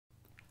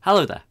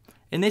Hello there.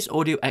 In this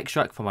audio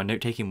extract from our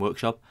note-taking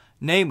workshop,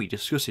 Naomi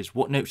discusses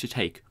what notes to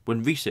take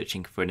when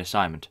researching for an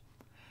assignment.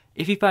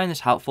 If you find this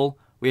helpful,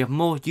 we have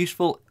more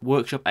useful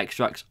workshop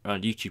extracts on our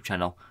YouTube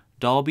channel,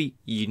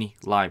 DerbyUni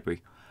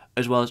Library,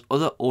 as well as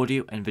other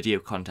audio and video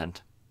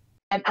content.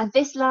 And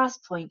this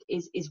last point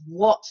is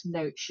what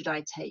note should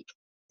I take?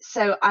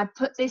 So I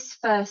put this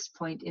first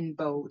point in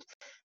bold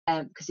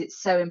because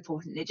it's so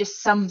important. It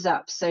just sums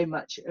up so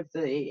much of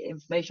the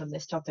information on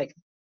this topic.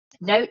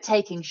 Note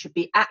taking should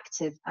be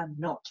active and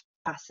not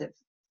passive.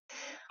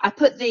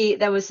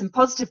 There were some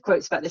positive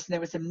quotes about this and there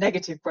were some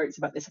negative quotes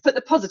about this. I put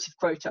the positive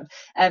quote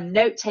on.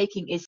 Note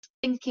taking is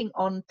thinking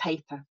on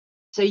paper.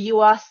 So you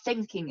are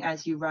thinking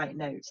as you write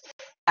notes.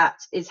 That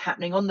is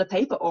happening on the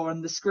paper or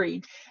on the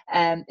screen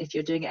if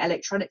you're doing it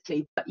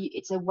electronically, but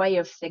it's a way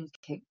of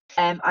thinking.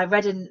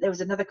 There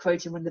was another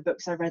quote in one of the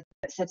books I read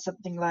that said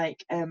something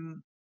like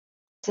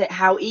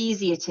how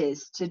easy it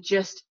is to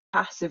just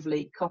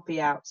passively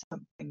copy out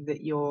something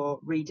that you're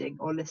reading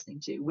or listening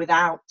to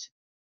without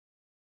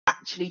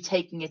actually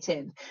taking it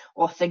in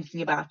or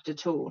thinking about it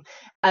at all.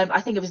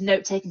 I think it was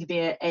note taking to be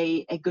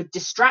a good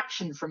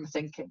distraction from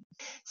thinking.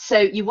 So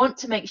you want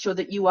to make sure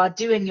that you are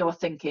doing your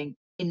thinking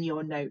in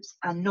your notes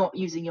and not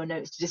using your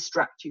notes to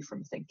distract you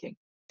from thinking.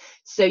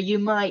 So you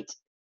might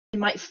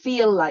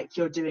feel like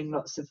you're doing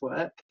lots of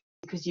work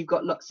because you've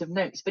got lots of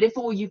notes, but if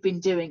all you've been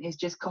doing is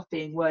just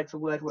copying word for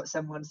word what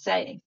someone's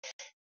saying,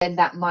 then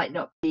that might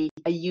not be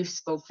a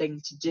useful thing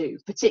to do,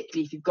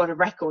 particularly if you've got a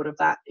record of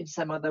that in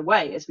some other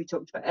way, as we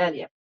talked about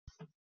earlier.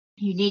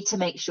 You need to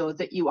make sure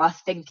that you are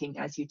thinking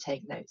as you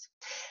take notes.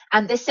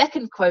 And the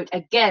second quote,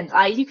 again,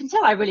 you can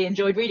tell I really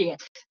enjoyed reading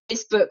it.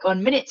 This book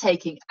on minute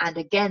taking, and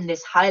again,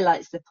 this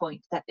highlights the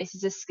point that this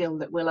is a skill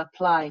that will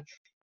apply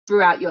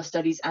throughout your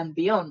studies and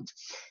beyond.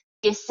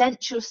 The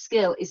essential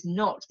skill is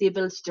not the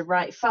ability to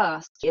write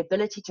fast, the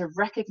ability to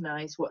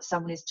recognize what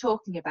someone is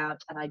talking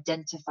about and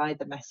identify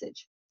the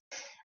message.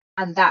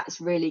 And that's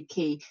really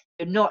key.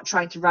 You're not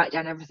trying to write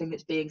down everything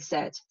that's being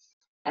said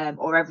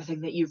or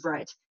everything that you've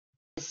read.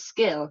 The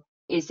skill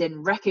is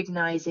in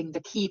recognizing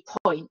the key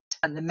point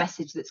and the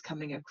message that's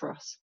coming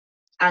across,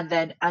 and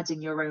then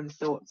adding your own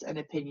thoughts and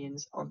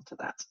opinions onto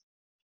that.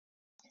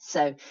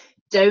 So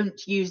don't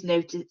use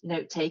note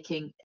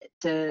taking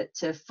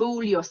to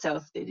fool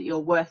yourself that you're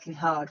working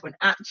hard when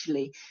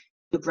actually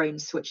your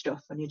brain's switched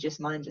off and you're just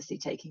mindlessly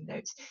taking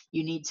notes.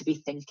 You need to be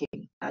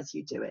thinking as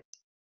you do it.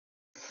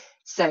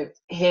 So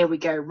here we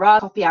go.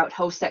 Rather than copy out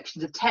whole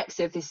sections of text,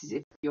 so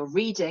if you're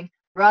reading,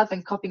 rather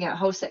than copying out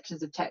whole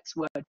sections of text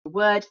word for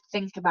word,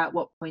 think about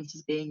what point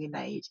is being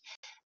made.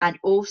 And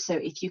also,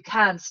 if you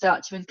can,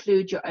 start to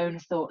include your own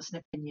thoughts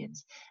and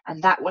opinions,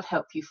 and that will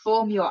help you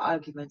form your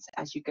arguments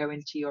as you go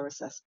into your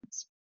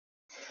assessments.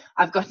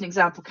 I've got an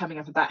example coming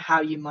up about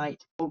how you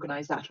might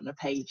organise that on a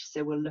page,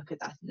 so we'll look at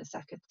that in a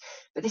second.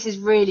 But this is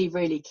really,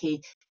 really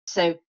key.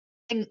 So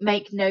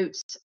make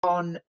notes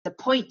on the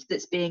point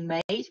that's being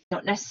made,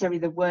 not necessarily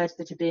the words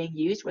that are being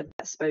used, whether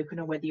that's spoken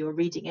or whether you're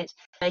reading it.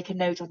 Make a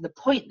note on the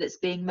point that's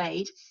being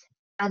made,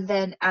 and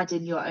then add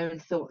in your own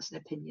thoughts and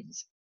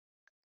opinions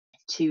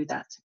to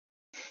that.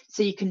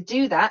 So you can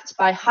do that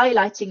by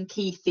highlighting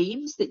key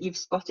themes that you've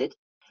spotted.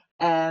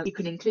 You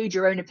can include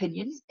your own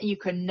opinions. You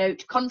can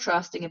note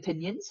contrasting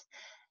opinions.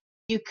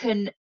 You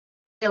can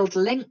build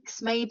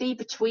links maybe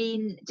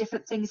between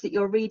different things that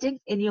you're reading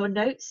in your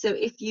notes. So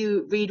if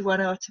you read one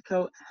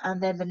article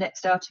and then the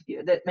next article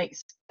that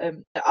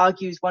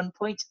argues one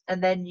point,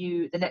 and then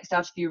the next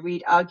article you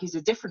read argues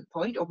a different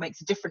point or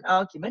makes a different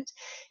argument,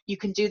 you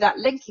can do that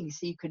linking.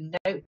 So you can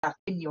note that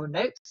in your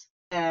notes.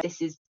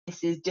 This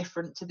is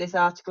different to this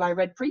article I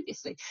read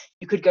previously.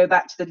 You could go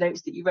back to the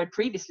notes that you read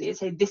previously and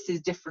say, this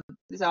is different to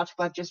this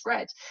article I've just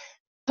read.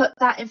 Put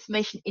that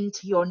information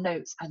into your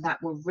notes, and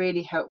that will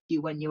really help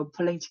you when you're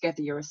pulling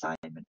together your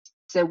assignment.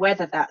 So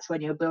whether that's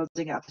when you're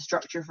building up a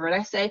structure for an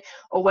essay,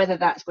 or whether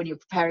that's when you're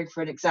preparing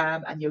for an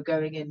exam and you're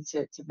going in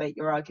to make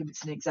your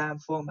arguments in exam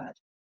format,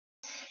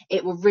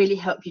 it will really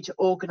help you to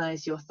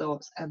organize your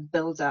thoughts and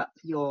build up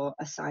your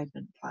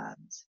assignment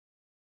plans.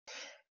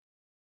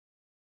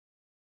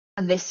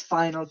 And this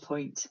final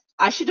point,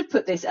 I should have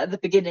put this at the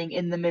beginning,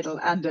 in the middle,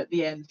 and at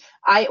the end.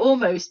 I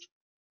almost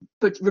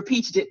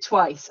repeated it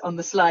twice on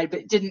the slide, but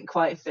it didn't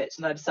quite fit,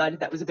 and I decided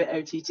that was a bit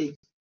OTT.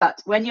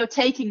 But when you're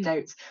taking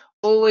notes,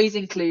 always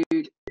include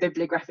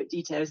bibliographic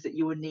details that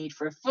you will need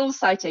for a full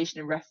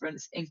citation and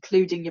reference,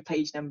 including your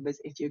page numbers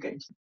if you're going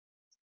to.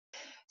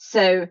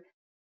 So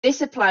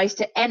this applies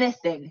to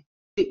anything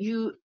that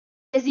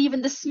there's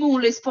even the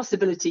smallest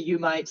possibility you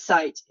might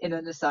cite in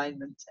an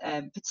assignment,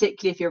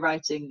 particularly if you're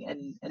writing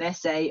an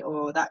essay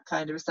or that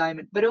kind of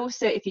assignment, but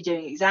also if you're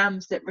doing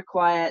exams that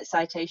require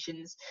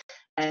citations,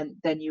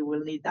 then you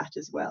will need that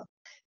as well.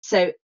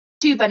 So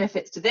two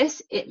benefits to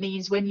this: it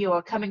means when you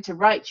are coming to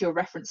write your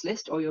reference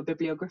list or your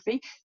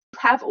bibliography, you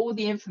have all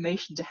the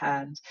information to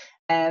hand.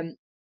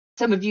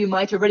 Some of you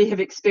might already have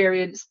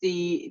experienced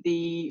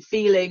the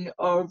feeling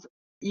of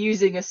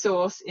using a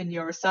source in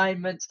your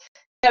assignment,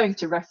 going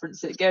to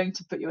reference it, going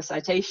to put your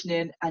citation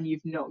in, and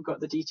you've not got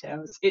the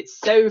details. It's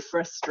so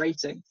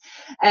frustrating.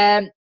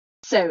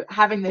 So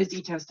having those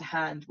details to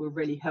hand will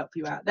really help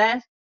you out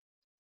there.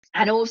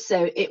 And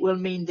also it will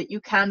mean that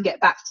you can get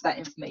back to that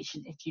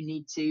information if you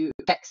need to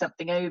check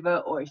something over,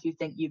 or if you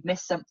think you've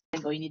missed something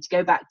or you need to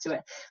go back to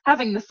it.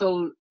 Having the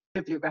full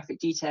bibliographic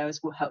details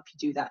will help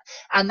you do that.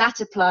 And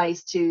that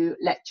applies to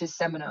lectures,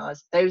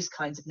 seminars, those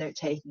kinds of note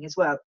taking as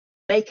well.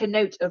 Make a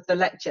note of the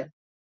lecture.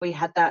 We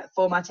had that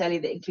format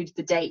earlier that included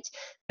the date.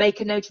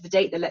 Make a note of the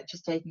date the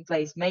lecture's taking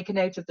place. Make a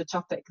note of the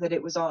topic that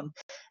it was on.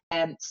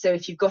 So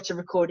if you've got a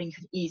recording, you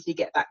can easily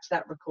get back to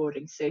that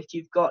recording. So if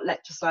you've got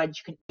lecture slides,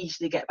 you can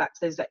easily get back to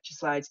those lecture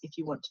slides if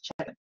you want to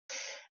check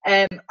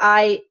them.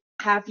 I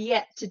have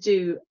yet to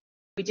do,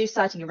 we do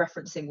citing and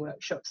referencing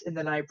workshops in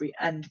the library,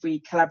 and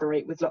we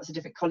collaborate with lots of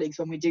different colleagues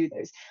when we do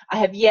those. I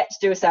have yet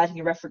to do a citing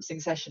and referencing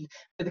session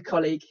with a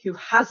colleague who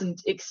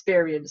hasn't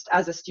experienced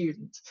as a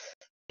student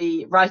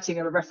the writing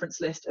of a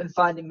reference list and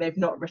finding they've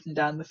not written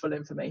down the full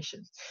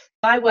information.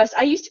 My worst,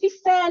 I used to be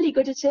fairly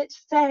good at it,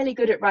 fairly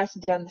good at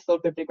writing down the full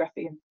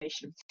bibliographic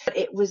information. But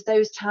it was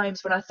those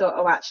times when I thought,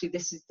 oh, actually,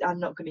 I'm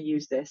not going to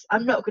use this.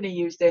 I'm not going to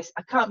use this.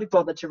 I can't be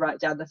bothered to write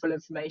down the full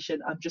information.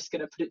 I'm just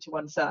going to put it to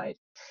one side.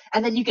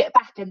 And then you get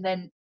back, and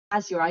then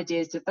as your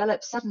ideas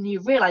develop, suddenly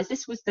you realize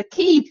this was the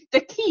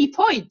key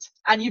point,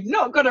 and you've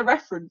not got a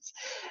reference.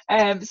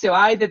 So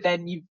either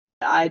then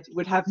I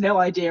would have no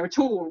idea at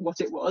all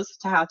what it was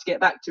to how to get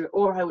back to it,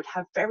 or I would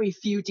have very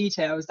few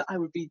details that I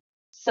would be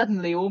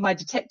suddenly all my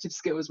detective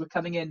skills were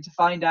coming in to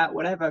find out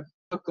whatever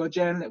book or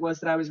journal it was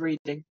that I was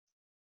reading.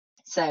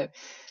 So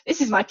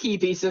this is my key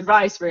piece of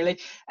advice, really.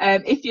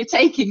 If you're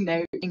taking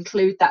note,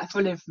 include that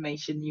full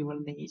information you will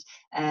need.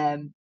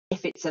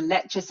 If it's a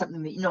lecture,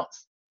 something that you're not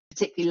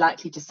particularly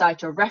likely to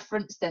cite or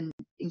reference, then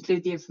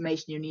include the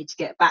information you need to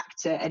get back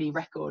to any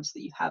records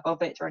that you have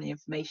of it or any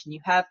information you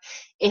have.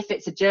 If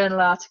it's a journal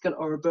article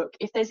or a book,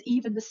 if there's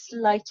even the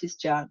slightest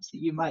chance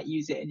that you might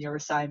use it in your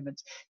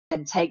assignment,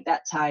 then take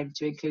that time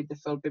to include the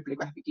full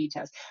bibliographic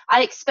details.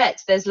 I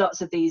expect there's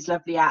lots of these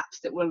lovely apps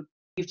that will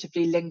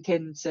beautifully link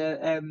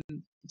into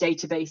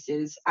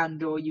databases,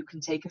 and or you can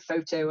take a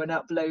photo and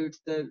upload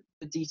the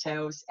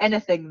details.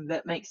 Anything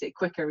that makes it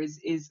quicker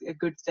is a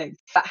good thing.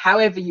 But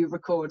however you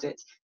record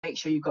it, make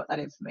sure you've got that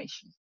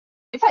information.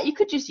 In fact, you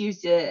could just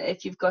use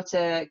if you've got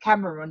a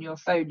camera on your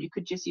phone, you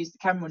could just use the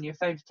camera on your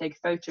phone to take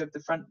a photo of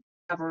the front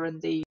cover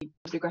and the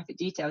bibliographic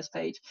details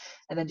page,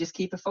 and then just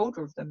keep a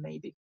folder of them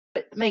maybe.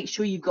 But make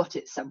sure you've got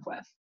it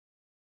somewhere.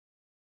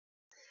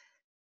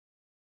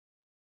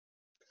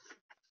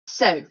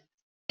 So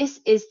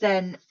this is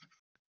then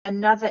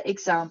another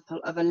example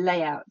of a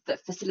layout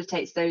that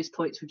facilitates those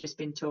points we've just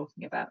been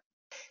talking about.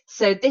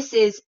 So this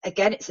is,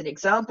 again, it's an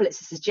example,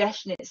 it's a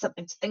suggestion, it's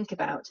something to think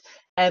about,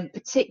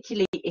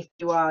 particularly if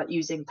you are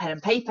using pen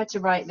and paper to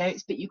write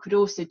notes, but you could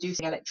also do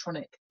something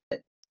electronic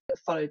that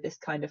followed this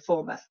kind of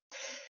format.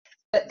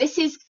 But this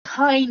is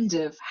kind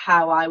of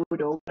how I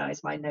would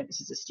organise my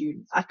notes as a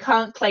student. I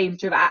can't claim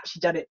to have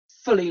actually done it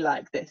fully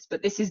like this,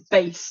 but this is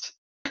based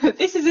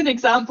this is an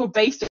example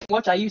based on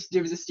what I used to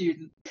do as a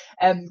student,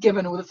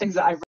 given all the things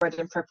that I've read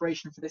in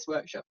preparation for this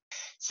workshop.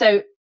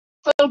 So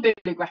full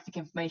bibliographic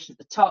information at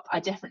the top. I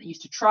definitely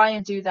used to try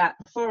and do that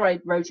before I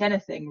wrote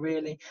anything,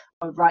 really.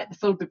 I would write the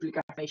full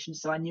bibliographic information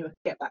so I knew I could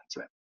get back to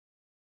it.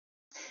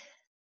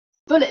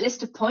 Bullet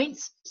list of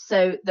points.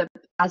 So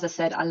as I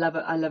said, I love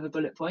a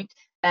bullet point.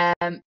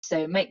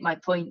 So make my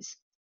points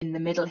in the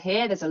middle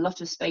here. There's a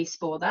lot of space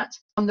for that.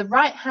 On the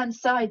right hand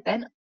side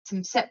then,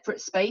 some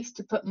separate space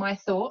to put my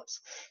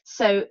thoughts.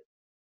 So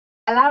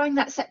allowing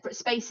that separate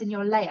space in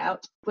your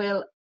layout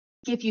will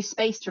give you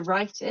space to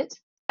write it,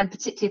 and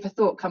particularly if a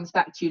thought comes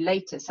back to you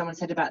later. Someone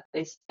said about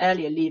this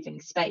earlier, leaving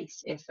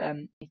space if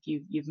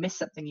you've missed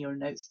something in your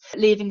notes.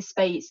 Leaving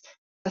space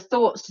for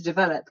thoughts to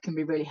develop can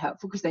be really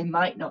helpful, because they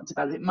might not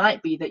develop. It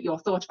might be that your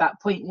thought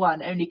about point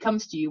 1 only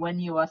comes to you when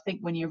you're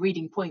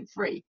reading point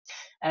 3.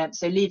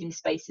 So leaving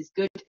space is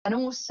good, and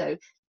also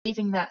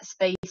leaving that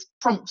space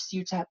prompts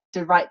you to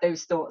write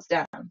those thoughts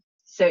down.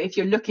 So if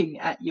you're looking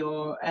at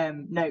your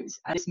notes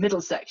and this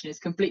middle section is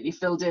completely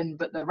filled in,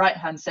 but the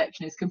right-hand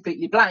section is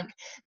completely blank,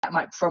 that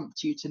might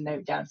prompt you to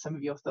note down some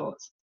of your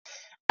thoughts.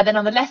 And then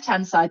on the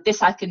left-hand side,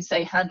 this I can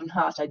say hand on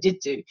heart I did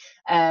do.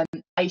 I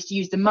used to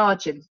use the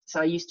margin.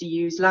 So I used to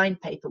use lined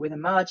paper with a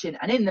margin,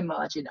 and in the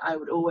margin, I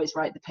would always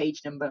write the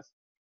page number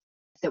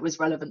that was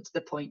relevant to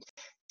the point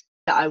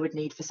that I would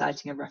need for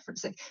citing and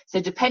referencing.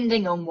 So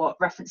depending on what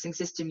referencing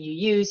system you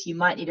use, you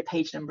might need a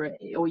page number,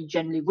 or you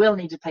generally will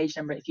need a page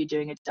number if you're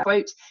doing a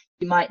quote.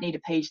 You might need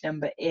a page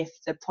number if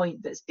the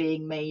point that's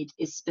being made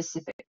is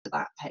specific to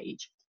that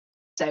page.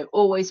 So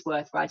always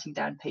worth writing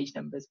down page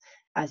numbers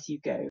as you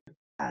go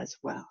as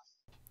well.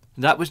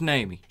 That was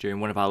Naomi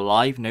during one of our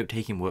live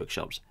note-taking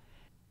workshops.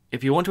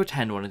 If you want to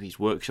attend one of these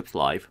workshops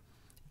live,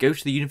 go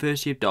to the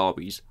University of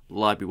Derby's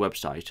library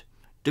website,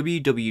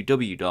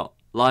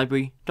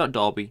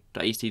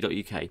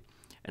 www.library.derby.ac.uk,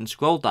 and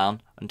scroll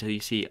down until you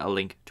see a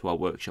link to our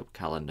workshop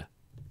calendar.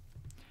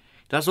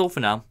 That's all for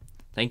now.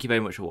 Thank you very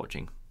much for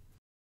watching.